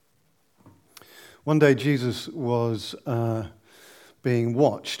One day Jesus was being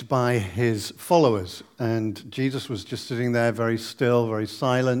watched by his followers, and Jesus was just sitting there very still, very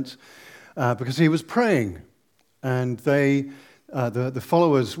silent, because he was praying. And the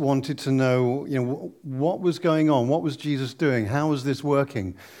followers wanted to know, what was going on, what was Jesus doing, how was this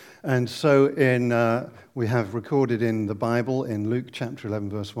working? And so we have recorded in the Bible, in Luke chapter 11,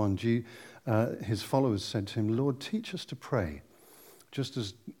 verse 1, his followers said to him, "Lord, teach us to pray," just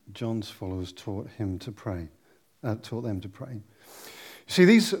as John's followers taught them to pray. See,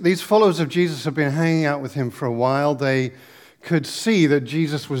 these followers of Jesus have been hanging out with him for a while. They could see that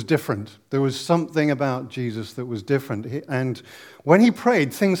Jesus was different. There was something about Jesus that was different. And when he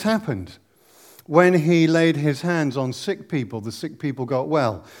prayed, things happened. When he laid his hands on sick people, the sick people got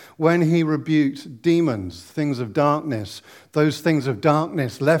well. When he rebuked demons, things of darkness, those things of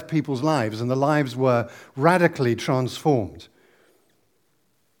darkness left people's lives, and the lives were radically transformed.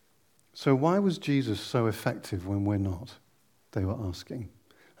 So why was Jesus so effective when we're not? They were asking.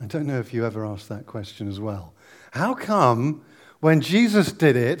 I don't know if you ever asked that question as well. How come when Jesus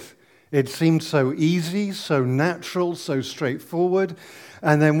did it, it seemed so easy, so natural, so straightforward,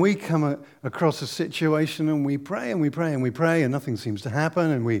 and then we come across a situation and we pray and we pray and we pray and nothing seems to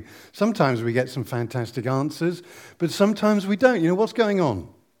happen, and sometimes we get some fantastic answers, but sometimes we don't. What's going on?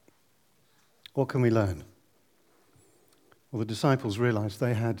 What can we learn? Well, the disciples realized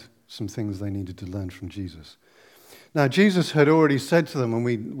they had some things they needed to learn from Jesus. Now, Jesus had already said to them, when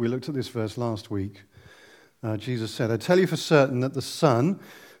we looked at this verse last week, Jesus said, "I tell you for certain that the Son,"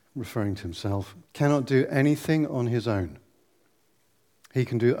 referring to himself, "cannot do anything on his own. He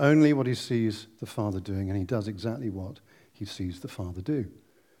can do only what he sees the Father doing, and he does exactly what he sees the Father do.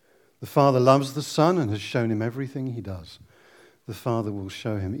 The Father loves the Son and has shown him everything he does. The Father will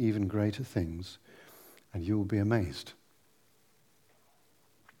show him even greater things, and you will be amazed."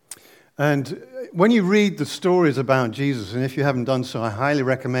 And when you read the stories about Jesus, and if you haven't done so, I highly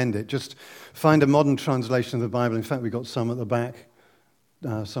recommend it. Just find a modern translation of the Bible. In fact, we've got some at the back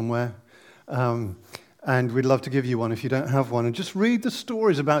somewhere. And we'd love to give you one if you don't have one. And just read the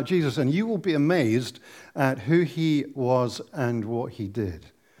stories about Jesus, and you will be amazed at who he was and what he did.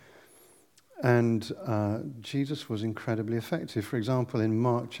 And Jesus was incredibly effective. For example, in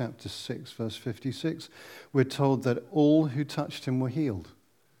Mark chapter 6, verse 56, we're told that all who touched him were healed.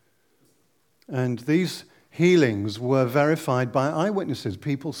 And these healings were verified by eyewitnesses.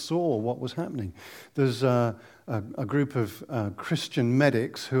 People saw what was happening. There's a group of Christian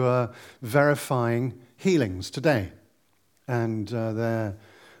medics who are verifying healings today. And they're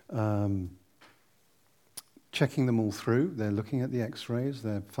checking them all through. They're looking at the x-rays.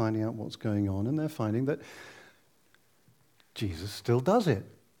 They're finding out what's going on. And they're finding that Jesus still does it.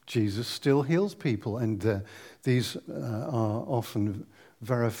 Jesus still heals people. And these are often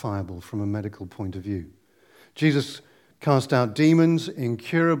verifiable from a medical point of view. Jesus cast out demons,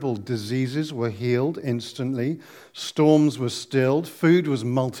 incurable diseases were healed instantly, storms were stilled, food was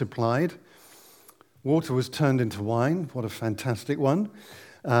multiplied, water was turned into wine. What a fantastic one.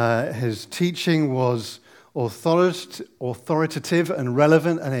 His teaching was authoritative and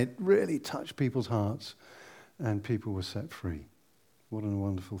relevant, and it really touched people's hearts, and people were set free. What a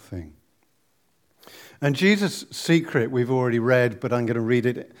wonderful thing. And Jesus' secret we've already read, but I'm going to read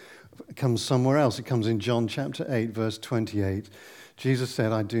it. It comes somewhere else. It comes in John chapter 8, verse 28. Jesus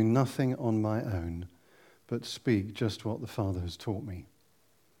said, "I do nothing on my own, but speak just what the Father has taught me.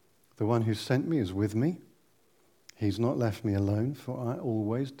 The one who sent me is with me. He's not left me alone, for I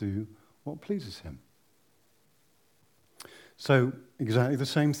always do what pleases him." So exactly the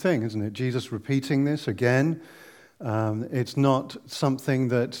same thing, isn't it? Jesus repeating this again. It's not something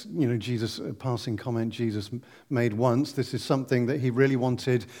that, a passing comment Jesus made once. This is something that he really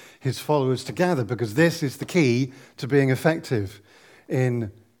wanted his followers to gather, because this is the key to being effective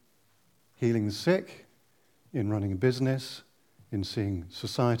in healing the sick, in running a business, in seeing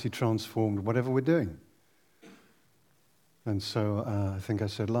society transformed, whatever we're doing. And so I think I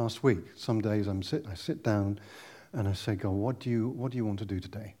said last week, some days I sit down and I say, "God, what do you want to do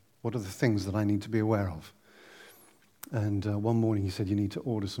today? What are the things that I need to be aware of?" And one morning he said, "You need to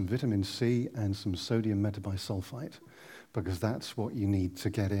order some vitamin C and some sodium metabisulfite, because that's what you need to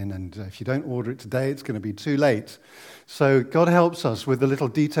get in. And if you don't order it today, it's going to be too late." So God helps us with the little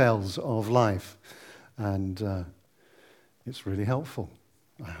details of life. And it's really helpful.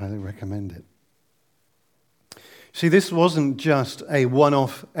 I highly recommend it. See, this wasn't just a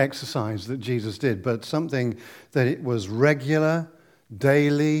one-off exercise that Jesus did, but something that it was regular,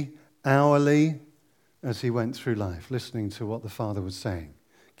 daily, hourly, as he went through life, listening to what the Father was saying,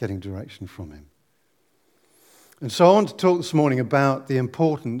 getting direction from him. And so I want to talk this morning about the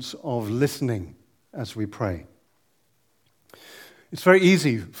importance of listening. as we pray. It's very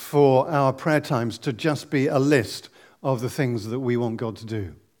easy for our prayer times to just be a list of the things that we want God to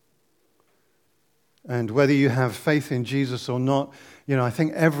do. And whether you have faith in Jesus or not, I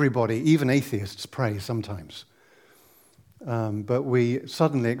think everybody, even atheists, pray sometimes. But we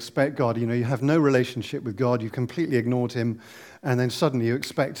suddenly expect God, you have no relationship with God, you completely ignored him, and then suddenly you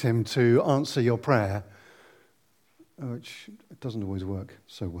expect him to answer your prayer, which doesn't always work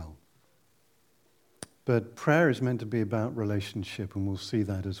so well. But prayer is meant to be about relationship, and we'll see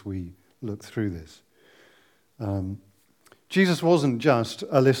that as we look through this. Jesus wasn't just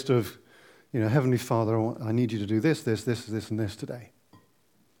a list of, Heavenly Father, I need you to do this, this, and this today.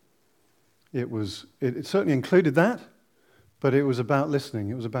 It certainly included that, but it was about listening.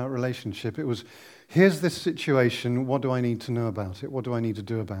 It was about relationship. It was, here's this situation, what do I need to know about it? What do I need to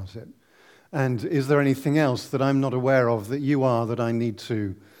do about it? And is there anything else that I'm not aware of that you are that I need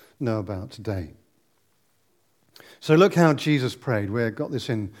to know about today? So look how Jesus prayed. We've got this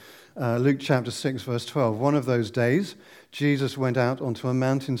in Luke chapter 6, verse 12. One of those days, Jesus went out onto a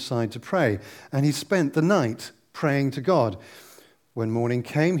mountainside to pray, and he spent the night praying to God. When morning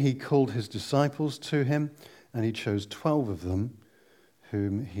came, he called his disciples to him, and he chose 12 of them,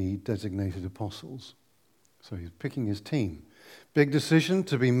 whom he designated apostles. So he's picking his team. Big decision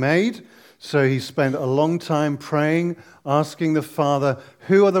to be made, so he spent a long time praying, asking the Father,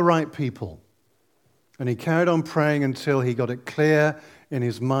 who are the right people? And he carried on praying until he got it clear in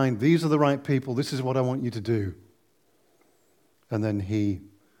his mind, these are the right people, this is what I want you to do. And then he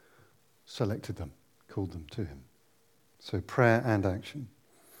selected them, called them to him. So prayer and action.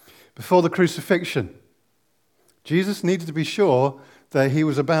 Before the crucifixion, Jesus needed to be sure that he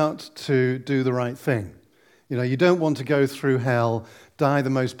was about to do the right thing. You don't want to go through hell, die the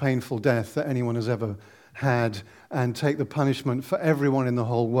most painful death that anyone has ever had, and take the punishment for everyone in the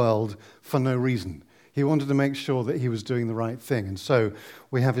whole world for no reason. He wanted to make sure that he was doing the right thing. And so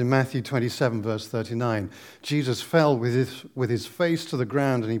we have in Matthew 27, verse 39, Jesus fell with his face to the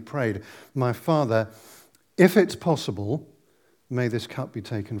ground and he prayed, my Father, if it's possible, may this cup be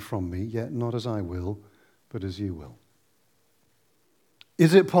taken from me, yet not as I will, but as you will.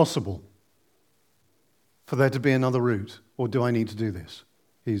 Is it possible for there to be another route, or do I need to do this?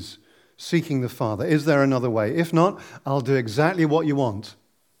 He's seeking the Father. Is there another way? If not, I'll do exactly what you want.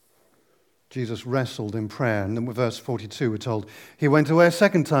 Jesus wrestled in prayer, and then with verse 42 we're told, he went away a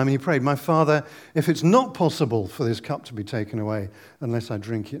second time and he prayed, my Father, if it's not possible for this cup to be taken away unless I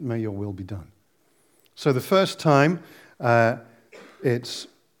drink it, may your will be done. So the first time, is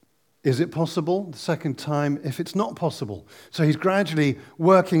it possible? The second time, if it's not possible. So he's gradually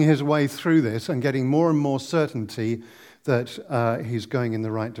working his way through this and getting more and more certainty that he's going in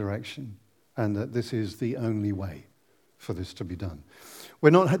the right direction and that this is the only way for this to be done. We're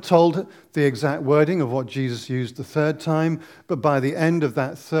not told the exact wording of what Jesus used the third time, but by the end of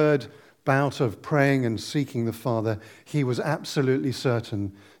that third bout of praying and seeking the Father, he was absolutely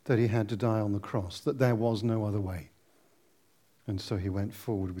certain that he had to die on the cross, that there was no other way. And so he went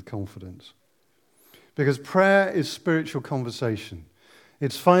forward with confidence. Because prayer is spiritual conversation.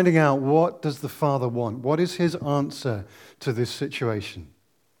 It's finding out, what does the Father want? What is his answer to this situation?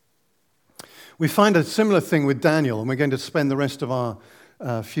 We find a similar thing with Daniel, and we're going to spend the rest of our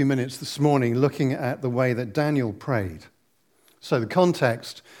few minutes this morning looking at the way that Daniel prayed. So the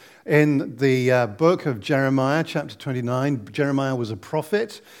context, in the book of Jeremiah, chapter 29, Jeremiah was a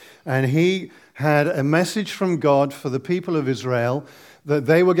prophet, and he had a message from God for the people of Israel that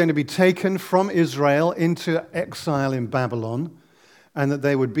they were going to be taken from Israel into exile in Babylon, and that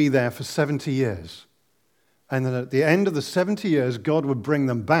they would be there for 70 years. And that at the end of the 70 years, God would bring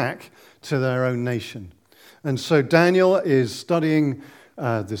them back to their own nation. And so Daniel is studying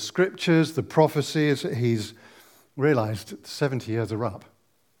the scriptures, the prophecies. He's realized 70 years are up.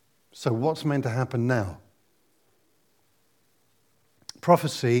 So what's meant to happen now?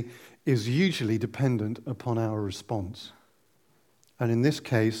 Prophecy is usually dependent upon our response. And in this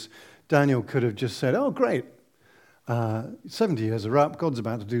case, Daniel could have just said, oh, great, 70 years are up, God's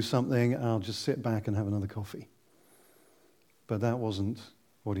about to do something, I'll just sit back and have another coffee. But that wasn't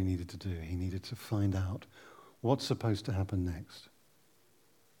what he needed to do. He needed to find out what's supposed to happen next.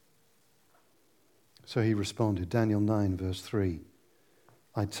 So he responded, Daniel 9, verse 3,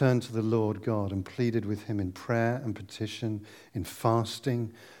 I turned to the Lord God and pleaded with him in prayer and petition, in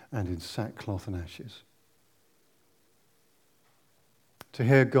fasting and in sackcloth and ashes. To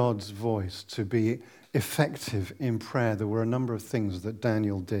hear God's voice, to be effective in prayer, there were a number of things that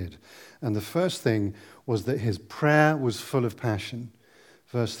Daniel did. And the first thing was that his prayer was full of passion.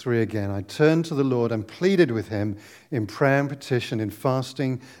 Verse 3 again, I turned to the Lord and pleaded with him in prayer and petition, in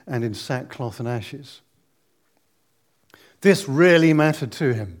fasting and in sackcloth and ashes. This really mattered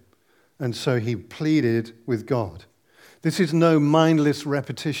to him, and so he pleaded with God. This is no mindless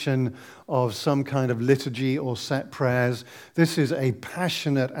repetition of some kind of liturgy or set prayers. This is a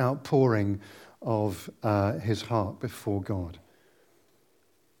passionate outpouring of his heart before God.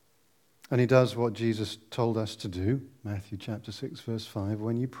 And he does what Jesus told us to do, Matthew chapter 6, verse 5.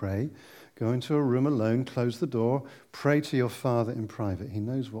 When you pray, go into a room alone, close the door, pray to your Father in private. He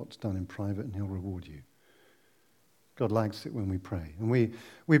knows what's done in private and he'll reward you. God likes it when we pray. And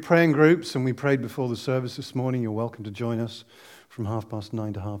we pray in groups, and we prayed before the service this morning. You're welcome to join us from 9:30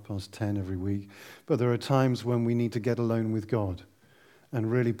 to 10:30 every week. But there are times when we need to get alone with God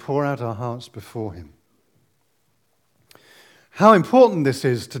and really pour out our hearts before him. How important this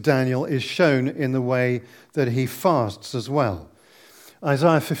is to Daniel is shown in the way that he fasts as well.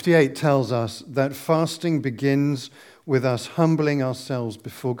 Isaiah 58 tells us that fasting begins with us humbling ourselves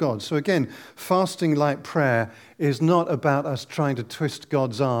before God. So again, fasting like prayer is not about us trying to twist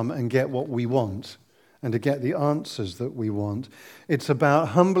God's arm and get what we want and to get the answers that we want. It's about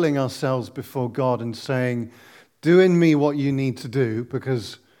humbling ourselves before God and saying, do in me what you need to do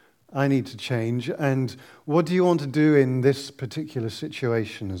because I need to change. And what do you want to do in this particular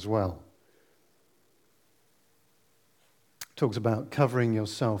situation as well? It talks about covering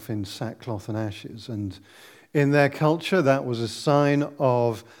yourself in sackcloth and ashes. And in their culture, that was a sign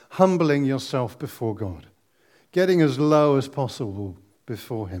of humbling yourself before God, getting as low as possible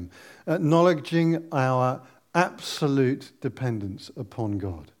before him, acknowledging our absolute dependence upon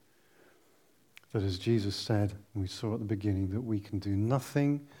God. That as Jesus said, and we saw at the beginning, that we can do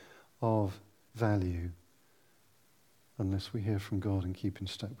nothing of value unless we hear from God and keep in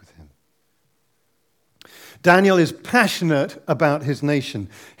step with him. Daniel is passionate about his nation.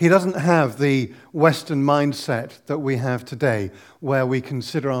 He doesn't have the Western mindset that we have today, where we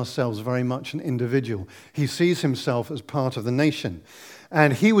consider ourselves very much an individual. He sees himself as part of the nation.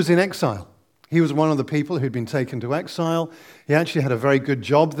 And he was in exile. He was one of the people who'd been taken to exile. He actually had a very good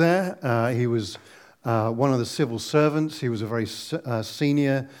job there. He was one of the civil servants. He was a very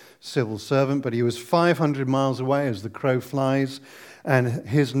senior civil servant, but he was 500 miles away as the crow flies, and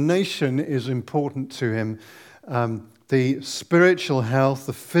his nation is important to him. The spiritual health,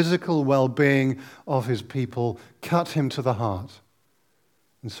 the physical well-being of his people cut him to the heart,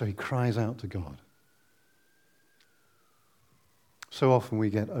 and so he cries out to God. So often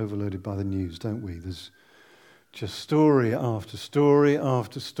we get overloaded by the news, don't we? There's just story after story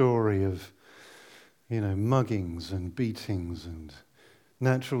after story of, muggings and beatings and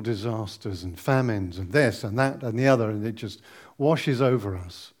natural disasters and famines and this and that and the other, and it just washes over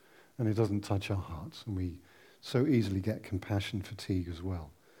us and it doesn't touch our hearts, and we so easily get compassion fatigue as well.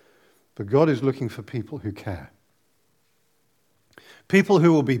 But God is looking for people who care. People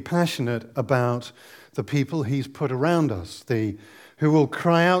who will be passionate about the people he's put around us, who will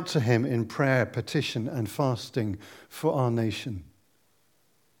cry out to him in prayer, petition and fasting for our nation.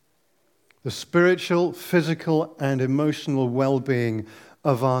 The spiritual, physical and emotional well-being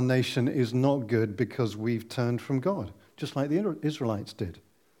of our nation is not good because we've turned from God, just like the Israelites did.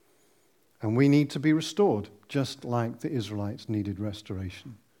 And we need to be restored, just like the Israelites needed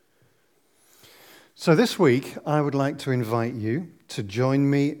restoration. So this week, I would like to invite you to join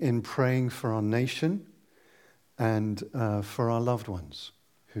me in praying for our nation and for our loved ones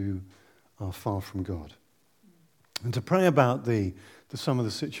who are far from God. And to pray about some of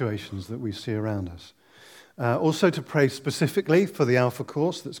the situations that we see around us. Also to pray specifically for the Alpha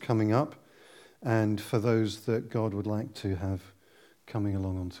course that's coming up and for those that God would like to have coming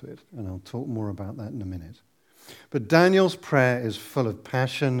along onto it. And I'll talk more about that in a minute. But Daniel's prayer is full of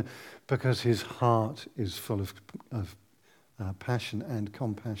passion because his heart is full of passion and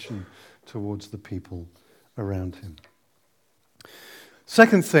compassion towards the people around him.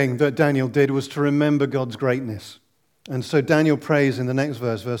 Second thing that Daniel did was to remember God's greatness. And so Daniel prays in the next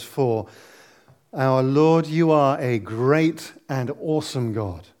verse, verse 4, "Our Lord, you are a great and awesome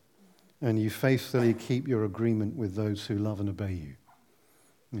God, and you faithfully keep your agreement with those who love and obey you."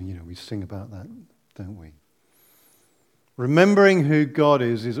 And we sing about that, don't we? Remembering who God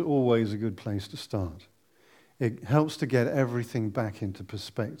is always a good place to start. It helps to get everything back into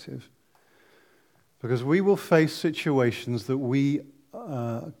perspective. Because we will face situations that we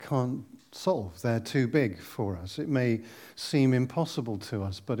can't solve. They're too big for us. It may seem impossible to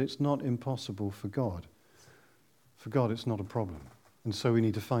us, but it's not impossible for God. For God, it's not a problem. And so we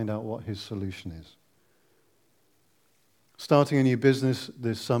need to find out what his solution is. Starting a new business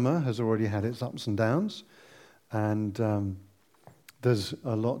this summer has already had its ups and downs. And There's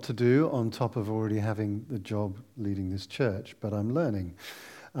a lot to do on top of already having the job leading this church, but I'm learning.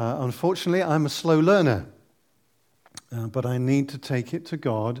 Unfortunately, I'm a slow learner, but I need to take it to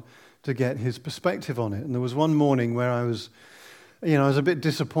God to get his perspective on it. And there was one morning where I was a bit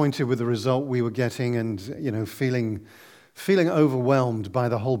disappointed with the result we were getting and, feeling overwhelmed by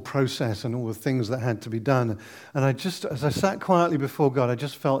the whole process and all the things that had to be done. And as I sat quietly before God, I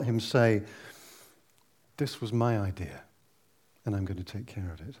just felt him say, this was my idea, and I'm going to take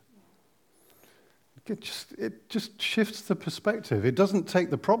care of it. It just shifts the perspective. It doesn't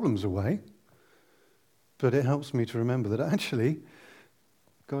take the problems away, but it helps me to remember that actually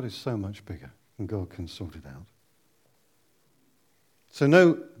God is so much bigger and God can sort it out. So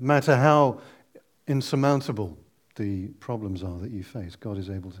no matter how insurmountable the problems are that you face, God is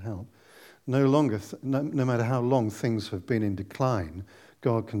able to help. No matter how long things have been in decline,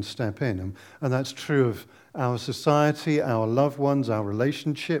 God can step in. And that's true of our society, our loved ones, our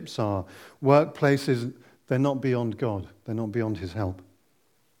relationships, our workplaces. They're not beyond God. They're not beyond his help.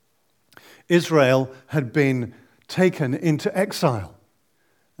 Israel had been taken into exile,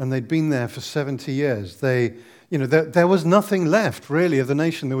 and they'd been there for 70 years. There was nothing left, really, of the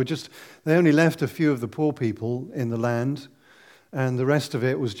nation. They only left a few of the poor people in the land, and the rest of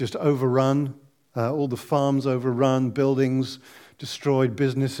it was just overrun, all the farms overrun, buildings destroyed,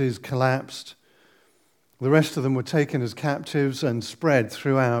 businesses collapsed. The rest of them were taken as captives and spread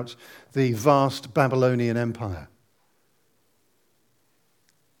throughout the vast Babylonian Empire.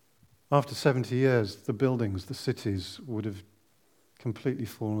 After 70 years, the buildings, the cities would have completely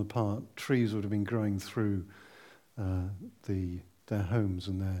fallen apart. Trees would have been growing through their homes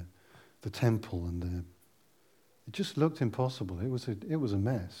and the temple, and it just looked impossible. It was a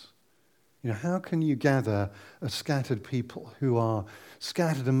mess. How can you gather a scattered people who are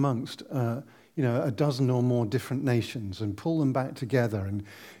scattered amongst a dozen or more different nations and pull them back together and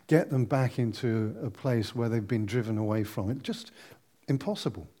get them back into a place where they've been driven away from? It's just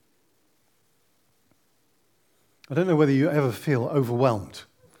impossible. I don't know whether you ever feel overwhelmed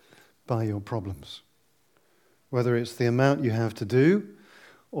by your problems, whether it's the amount you have to do,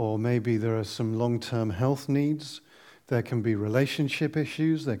 or maybe there are some long-term health needs. There can be relationship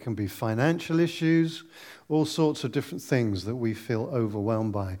issues, there can be financial issues, all sorts of different things that we feel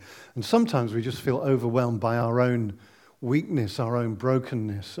overwhelmed by. And sometimes we just feel overwhelmed by our own weakness, our own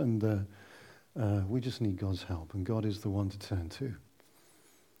brokenness, and we just need God's help, and God is the one to turn to.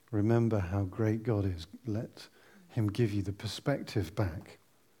 Remember how great God is. Let him give you the perspective back,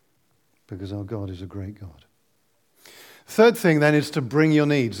 because our God is a great God. Third thing then is to bring your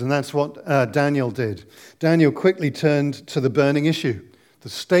needs, and that's what Daniel did. Daniel quickly turned to the burning issue, the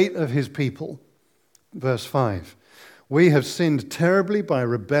state of his people. Verse 5, we have sinned terribly by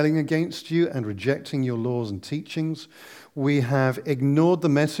rebelling against you and rejecting your laws and teachings. We have ignored the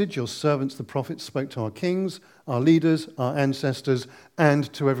message your servants, the prophets, spoke to our kings, our leaders, our ancestors,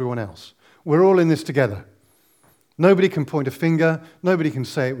 and to everyone else. We're all in this together. Nobody can point a finger. Nobody can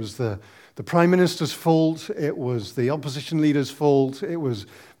say it was the Prime Minister's fault, it was the opposition leader's fault, it was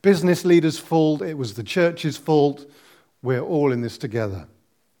business leaders' fault, it was the church's fault. We're all in this together.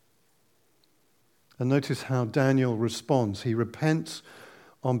 And notice how Daniel responds. He repents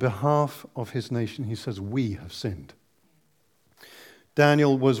on behalf of his nation. He says, we have sinned.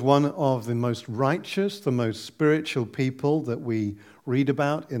 Daniel was one of the most righteous, the most spiritual people that we read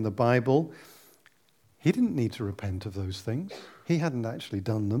about in the Bible. He didn't need to repent of those things. He hadn't actually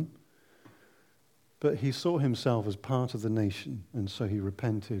done them. But he saw himself as part of the nation, and so he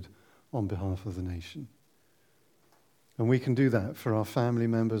repented on behalf of the nation. And we can do that for our family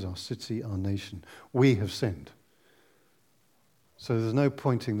members, our city, our nation. We have sinned. So there's no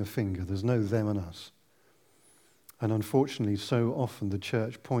pointing the finger. There's no them and us. And unfortunately, so often the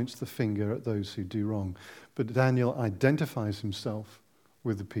church points the finger at those who do wrong. But Daniel identifies himself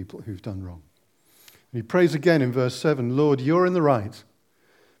with the people who've done wrong. And he prays again in verse 7, Lord, you're in the right.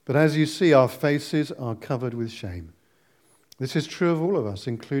 But as you see, our faces are covered with shame. This is true of all of us,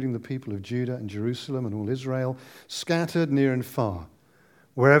 including the people of Judah and Jerusalem and all Israel, scattered near and far,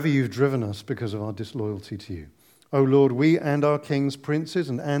 wherever you've driven us because of our disloyalty to you. O Lord, we and our kings, princes,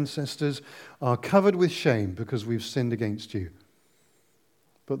 and ancestors are covered with shame because we've sinned against you.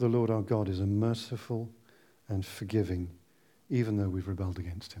 But the Lord our God is a merciful and forgiving, even though we've rebelled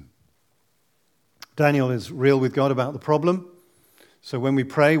against him. Daniel is real with God about the problem. So when we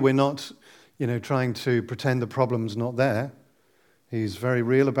pray, we're not, trying to pretend the problem's not there. He's very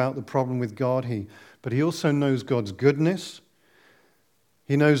real about the problem with God. But he also knows God's goodness.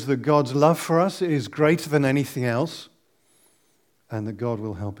 He knows that God's love for us is greater than anything else, and that God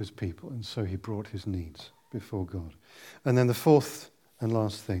will help his people. And so he brought his needs before God. And then the fourth And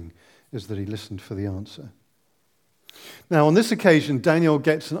last thing is that he listened for the answer. Now, on this occasion, Daniel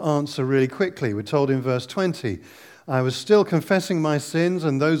gets an answer really quickly. We're told in verse 20, I was still confessing my sins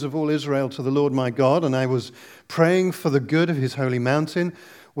and those of all Israel to the Lord my God, and I was praying for the good of his holy mountain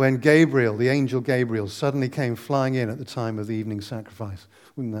when Gabriel, the angel Gabriel, suddenly came flying in at the time of the evening sacrifice.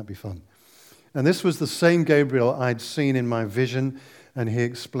 Wouldn't that be fun? And this was the same Gabriel I'd seen in my vision, and he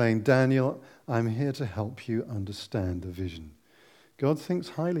explained, Daniel, I'm here to help you understand the vision. God thinks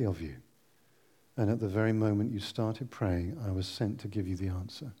highly of you. And at the very moment you started praying, I was sent to give you the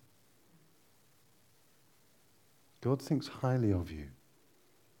answer. God thinks highly of you.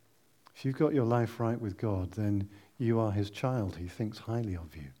 If you've got your life right with God, then you are his child. He thinks highly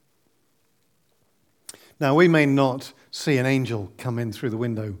of you. Now, we may not see an angel come in through the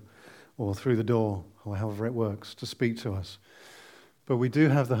window or through the door, or however it works, to speak to us. But we do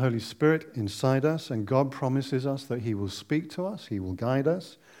have the Holy Spirit inside us, and God promises us that he will speak to us, he will guide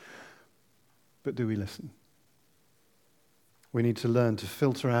us. But do we listen? We need to learn to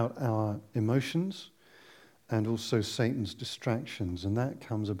filter out our emotions and also Satan's distractions, and that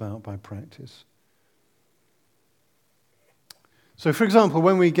comes about by practice. So, for example,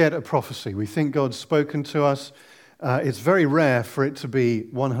 when we get a prophecy, we think God's spoken to us, it's very rare for it to be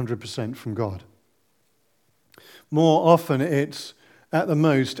 100% from God. More often, it's at the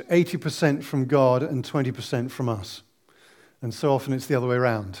most 80% from God and 20% from us. And so often it's the other way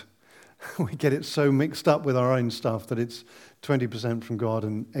around. We get it so mixed up with our own stuff that it's 20% from God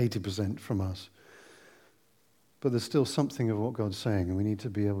and 80% from us. But there's still something of what God's saying, and we need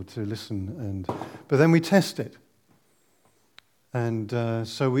to be able to listen. But then we test it. And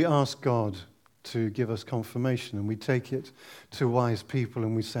so we ask God to give us confirmation, and we take it to wise people,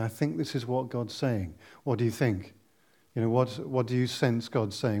 and we say, I think this is what God's saying. What do you think? You know, what do you sense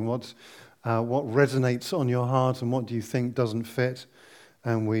God's saying? What resonates on your heart, and what do you think doesn't fit?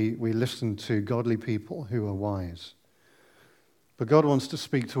 And we listen to godly people who are wise. But God wants to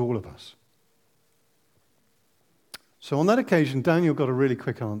speak to all of us. So on that occasion, Daniel got a really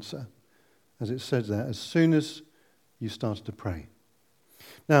quick answer, as it says there, as soon as you started to pray.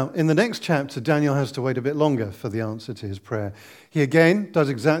 Now, in the next chapter, Daniel has to wait a bit longer for the answer to his prayer. He again does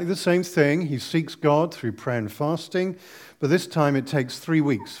exactly the same thing. He seeks God through prayer and fasting, but this time it takes 3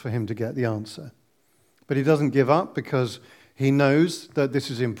 weeks for him to get the answer. But he doesn't give up because he knows that this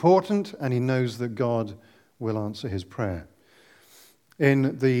is important, and he knows that God will answer his prayer.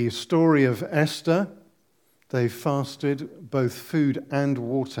 In the story of Esther, they fasted both food and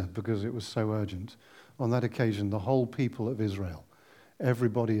water because it was so urgent. On that occasion, the whole people of Israel,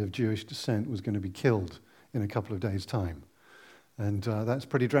 everybody of Jewish descent, was going to be killed in a couple of days' time. And that's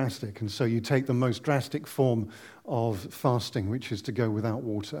pretty drastic. And so you take the most drastic form of fasting, which is to go without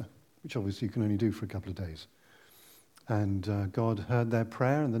water, which obviously you can only do for a couple of days. And God heard their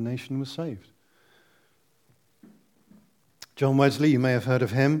prayer, and the nation was saved. John Wesley, you may have heard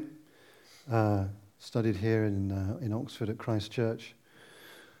of him, studied here in Oxford at Christ Church.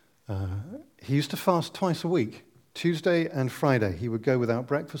 He used to fast twice a week, Tuesday and Friday. He would go without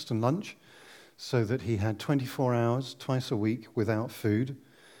breakfast and lunch, so that he had 24 hours twice a week without food.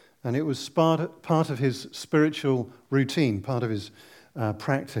 And it was part of his spiritual routine, part of his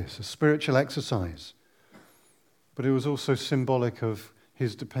practice, a spiritual exercise. But it was also symbolic of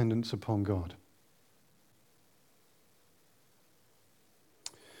his dependence upon God.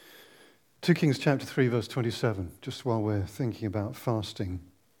 2 Kings chapter 3, verse 27, just while we're thinking about fasting.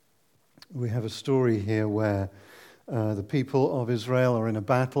 We have a story here where the people of Israel are in a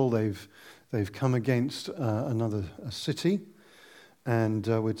battle. They've come against a city, and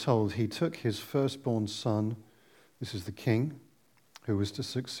we're told he took his firstborn son, this is the king, who was to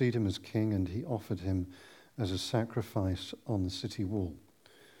succeed him as king, and he offered him as a sacrifice on the city wall.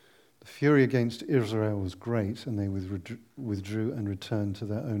 The fury against Israel was great, and they withdrew and returned to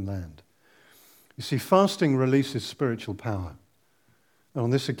their own land. You see, fasting releases spiritual power. And on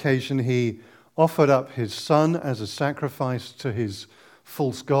this occasion, he offered up his son as a sacrifice to his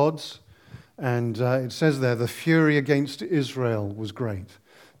false gods. And it says there, the fury against Israel was great.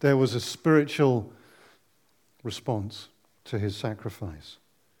 There was a spiritual response to his sacrifice.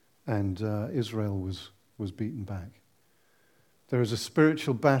 And Israel was beaten back. There is a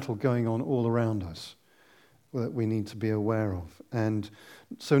spiritual battle going on all around us that we need to be aware of. And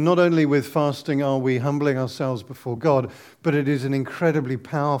so not only with fasting are we humbling ourselves before God, but it is an incredibly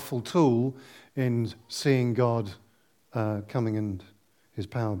powerful tool in seeing God coming and his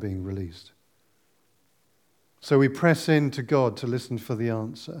power being released. So we press into God to listen for the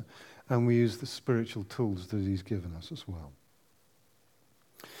answer, and we use the spiritual tools that he's given us as well.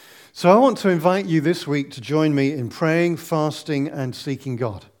 So I want to invite you this week to join me in praying, fasting, and seeking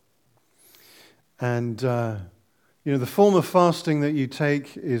God. And, the form of fasting that you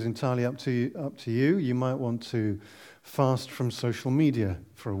take is entirely up to you. You might want to fast from social media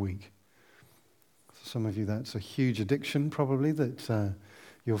for a week. For some of you, that's a huge addiction, probably, that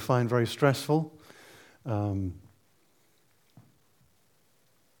you'll find very stressful. The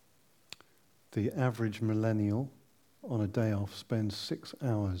average millennial on a day off spends 6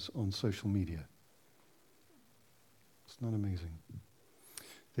 hours on social media. It's not amazing.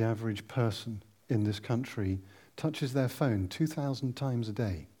 The average person in this country touches their phone 2,000 times a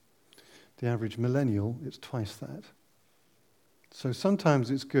day. The average millennial, it's twice that. So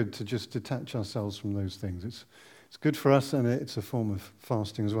sometimes it's good to just detach ourselves from those things. It's good for us, and it's a form of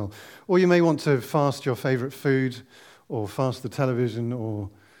fasting as well. Or you may want to fast your favorite food, or fast the television,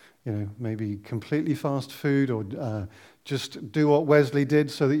 or maybe completely fast food, or just do what Wesley did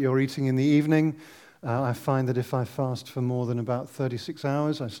so that you're eating in the evening. I find that if I fast for more than about 36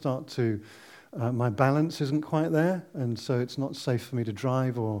 hours, I start to, my balance isn't quite there, and so it's not safe for me to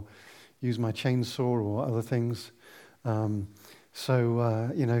drive or use my chainsaw or other things.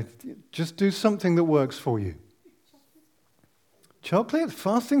 Just do something that works for you. Chocolate?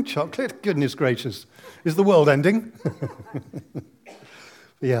 Fasting chocolate? Goodness gracious. Is the world ending?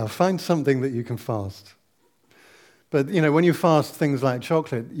 Yeah, find something that you can fast. But, when you fast things like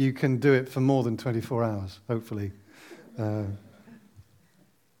chocolate, you can do it for more than 24 hours, hopefully.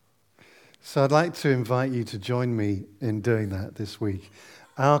 So I'd like to invite you to join me in doing that this week.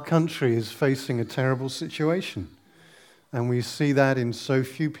 Our country is facing a terrible situation, and we see that in so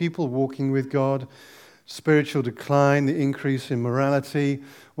few people walking with God. Spiritual decline, the increase in morality.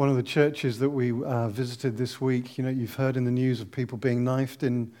 One of the churches that we visited this week, you've heard in the news of people being knifed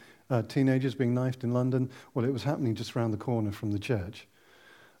teenagers being knifed in London. Well, it was happening just around the corner from the church.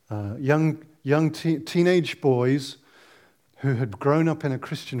 Young teenage boys who had grown up in a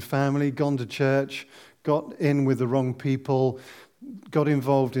Christian family, gone to church, got in with the wrong people, got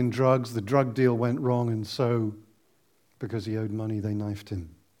involved in drugs, the drug deal went wrong, and so, because he owed money, they knifed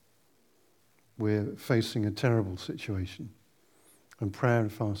him. We're facing a terrible situation, and prayer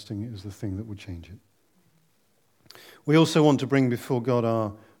and fasting is the thing that will change it. We also want to bring before God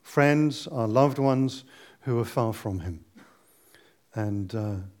our friends, our loved ones who are far from Him.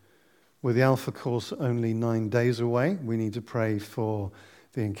 And with the Alpha course only 9 days away, we need to pray for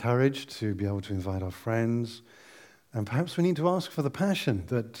the encouraged to be able to invite our friends. And perhaps we need to ask for the passion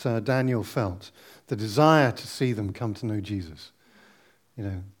that Daniel felt, the desire to see them come to know Jesus.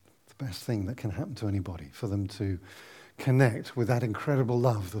 The best thing that can happen to anybody, for them to connect with that incredible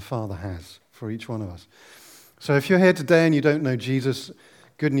love the Father has for each one of us. So if you're here today and you don't know Jesus,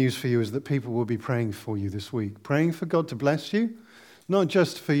 good news for you is that people will be praying for you this week, praying for God to bless you, not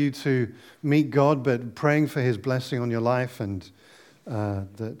just for you to meet God, but praying for His blessing on your life, and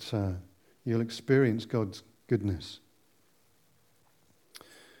that you'll experience God's goodness.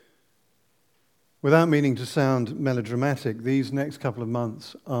 Without meaning to sound melodramatic, these next couple of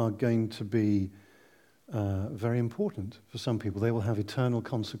months are going to be very important for some people. They will have eternal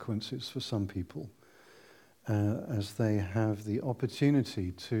consequences for some people as they have the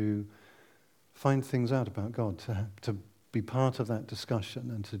opportunity to find things out about God, to be part of that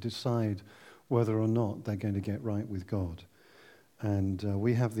discussion and to decide whether or not they're going to get right with God. And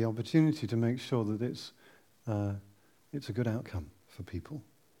we have the opportunity to make sure that it's a good outcome for people.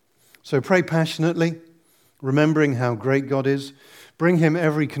 So pray passionately, remembering how great God is. Bring Him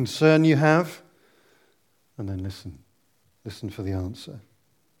every concern you have, and then listen. Listen for the answer.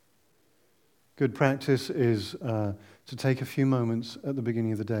 Good practice is to take a few moments at the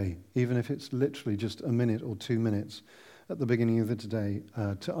beginning of the day, even if it's literally just a minute or 2 minutes at the beginning of the day,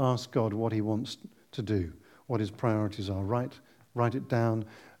 to ask God what He wants to do, what His priorities are. Write it down,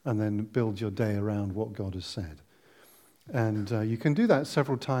 and then build your day around what God has said. And you can do that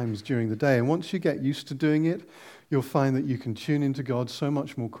several times during the day. And once you get used to doing it, you'll find that you can tune into God so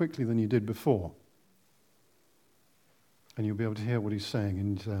much more quickly than you did before. And you'll be able to hear what He's saying.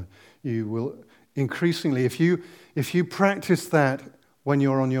 And you will increasingly, if you practice that when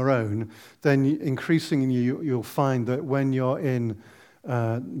you're on your own, then increasingly you'll find that when you're in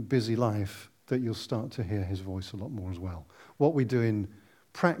busy life, that you'll start to hear His voice a lot more as well. What we do in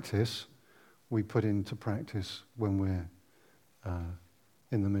practice, we put into practice when we're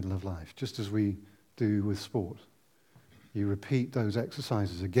in the middle of life, just as we do with sport. You repeat those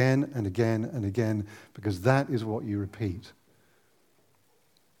exercises again and again and again, because that is what you repeat.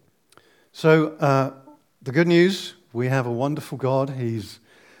 So the good news, we have a wonderful God. He's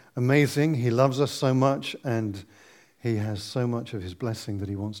amazing. He loves us so much, and He has so much of his blessing that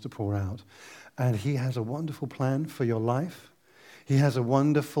he wants to pour out. And he has a wonderful plan for your life. He has a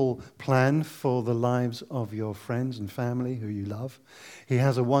wonderful plan for the lives of your friends and family who you love. He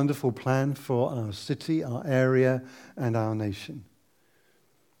has a wonderful plan for our city, our area, and our nation.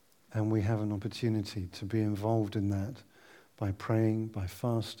 And we have an opportunity to be involved in that by praying, by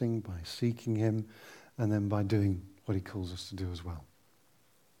fasting, by seeking him, and then by doing what he calls us to do as well.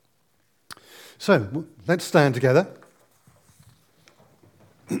 So, let's stand together.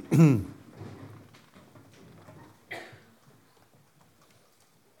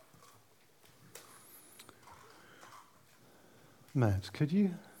 Matt, could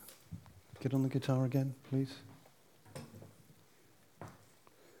you get on the guitar again, please?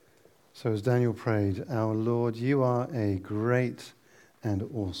 So as Daniel prayed, our Lord, you are a great and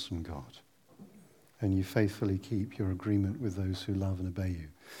awesome God, and you faithfully keep your agreement with those who love and obey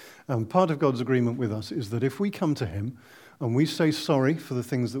you. Part of God's agreement with us is that if we come to him and we say sorry for the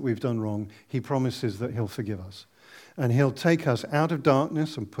things that we've done wrong, he promises that he'll forgive us. And he'll take us out of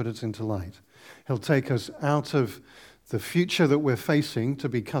darkness and put us into light. He'll take us out of the future that we're facing to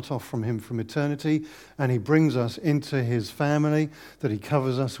be cut off from him from eternity, and he brings us into his family, that he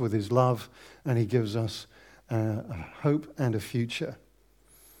covers us with his love, and he gives us a hope and a future.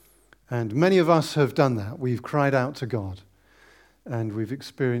 And many of us have done that. We've cried out to God, and we've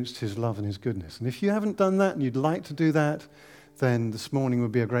experienced his love and his goodness. And if you haven't done that and you'd like to do that, then this morning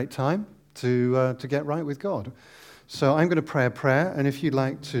would be a great time to get right with God. So I'm going to pray a prayer, and if you'd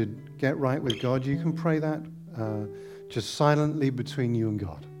like to get right with God, you can pray that just silently between you and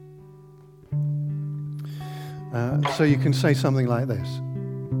God. So you can say something like this.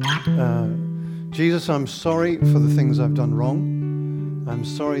 Jesus, I'm sorry for the things I've done wrong. I'm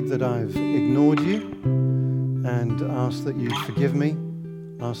sorry that I've ignored you, and ask that you'd forgive me.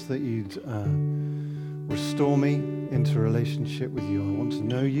 Ask that you'd restore me into a relationship with you. I want to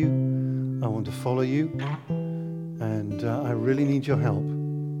know you. I want to follow you. And I really need your help.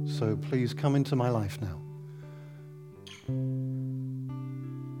 So please come into my life now.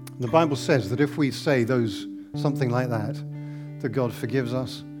 The Bible says that if we say something like that God forgives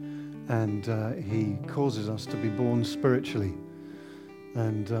us and he causes us to be born spiritually.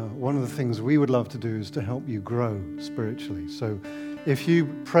 And one of the things we would love to do is to help you grow spiritually. So if you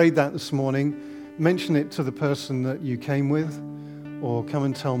prayed that this morning, mention it to the person that you came with, or come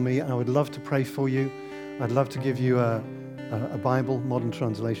and tell me. I would love to pray for you. I'd love to give you a Bible, modern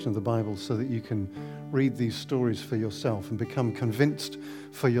translation of the Bible, so that you can read these stories for yourself and become convinced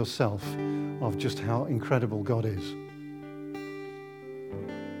for yourself of just how incredible God is.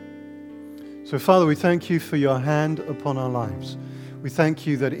 So, Father, we thank you for your hand upon our lives. We thank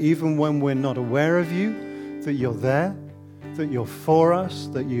you that even when we're not aware of you, that you're there, that you're for us,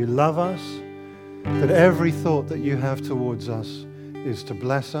 that you love us, that every thought that you have towards us is to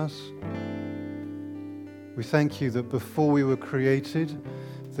bless us. We thank you that before we were created,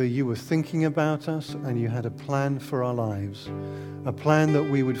 that you were thinking about us and you had a plan for our lives, a plan that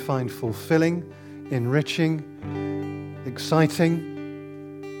we would find fulfilling, enriching, exciting,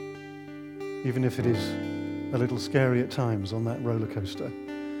 even if it is a little scary at times on that roller coaster.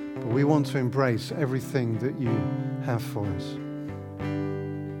 But we want to embrace everything that you have for us.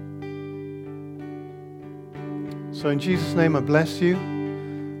 So in Jesus' name, I bless you.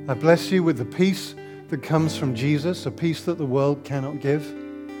 I bless you with the peace that comes from Jesus, a peace that the world cannot give.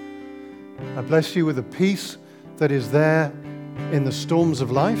 I bless you with a peace that is there in the storms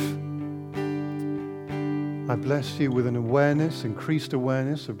of life. I bless you with an awareness, increased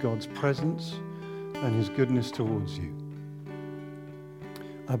awareness of God's presence and his goodness towards you.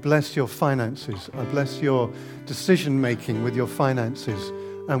 I bless your finances. I bless your decision-making with your finances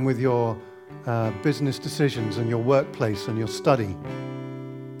and with your business decisions and your workplace and your study.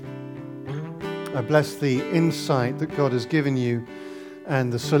 I bless the insight that God has given you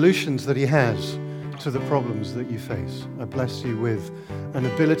and the solutions that he has to the problems that you face. I bless you with an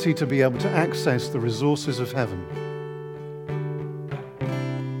ability to be able to access the resources of heaven.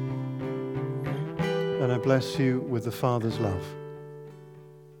 And I bless you with the Father's love.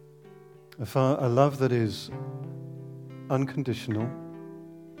 A love that is unconditional,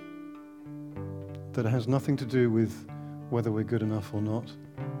 that has nothing to do with whether we're good enough or not,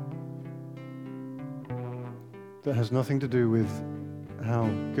 that has nothing to do with how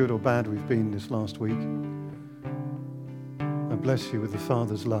good or bad we've been this last week. I bless you with the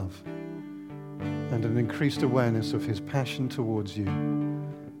Father's love and an increased awareness of his passion towards you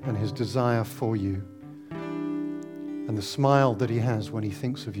and his desire for you and the smile that he has when he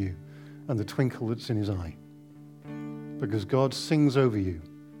thinks of you and the twinkle that's in his eye. Because God sings over you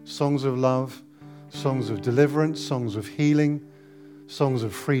songs of love, songs of deliverance, songs of healing, songs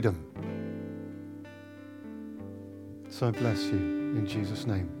of freedom. So I bless you in Jesus'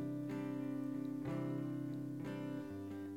 name.